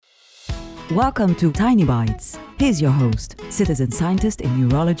Welcome to Tiny Bites. Here's your host, citizen scientist in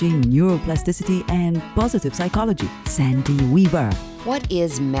neurology, neuroplasticity, and positive psychology, Sandy Weaver. What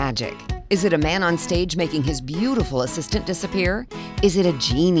is magic? Is it a man on stage making his beautiful assistant disappear? Is it a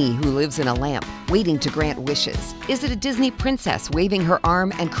genie who lives in a lamp, waiting to grant wishes? Is it a Disney princess waving her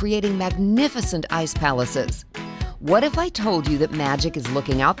arm and creating magnificent ice palaces? What if I told you that magic is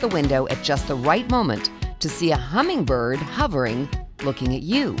looking out the window at just the right moment to see a hummingbird hovering, looking at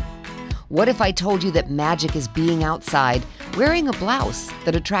you? What if I told you that magic is being outside, wearing a blouse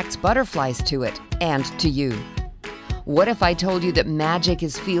that attracts butterflies to it and to you? What if I told you that magic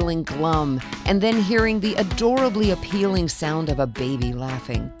is feeling glum and then hearing the adorably appealing sound of a baby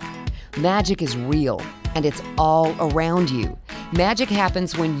laughing? Magic is real, and it's all around you. Magic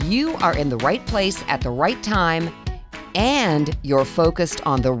happens when you are in the right place at the right time and you're focused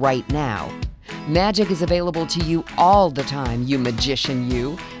on the right now. Magic is available to you all the time, you magician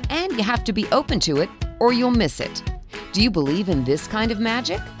you, and you have to be open to it or you'll miss it. Do you believe in this kind of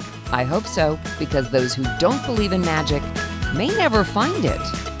magic? I hope so, because those who don't believe in magic may never find it.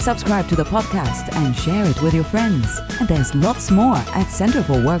 Subscribe to the podcast and share it with your friends. And there's lots more at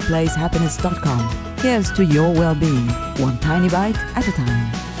centerforworkplacehappiness.com. Here's to your well-being, one tiny bite at a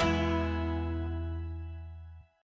time.